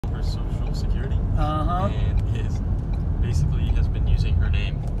her social security. Uh-huh. And basically has been using her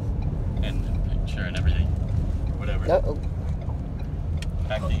name and picture and everything, whatever. Uh-oh.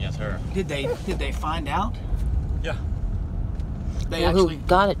 Acting as her. Did they find out? Yeah. They Well, actually who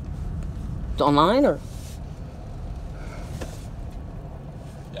got it? Online or?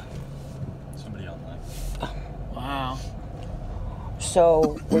 Yeah. Somebody online. Wow.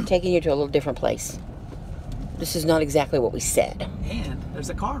 So we're taking you to a little different place. This is not exactly what we said. And there's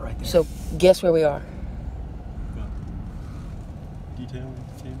a car right there. So guess where we are? Detail.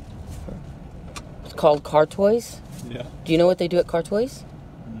 It's called Car Toys. Yeah. Do you know what they do at Car Toys?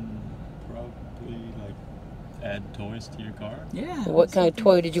 Probably like add toys to your car. Yeah. What kind of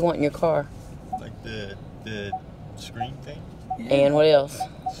toy did you want in your car? Like the screen thing. Yeah. And what else?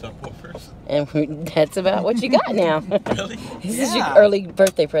 Subwoofers. And that's about what you got now. Really? This is Yeah. your early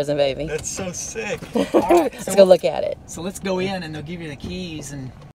birthday present, baby. That's so sick. All right, Let's go look at it. So let's go in and they'll give you the keys and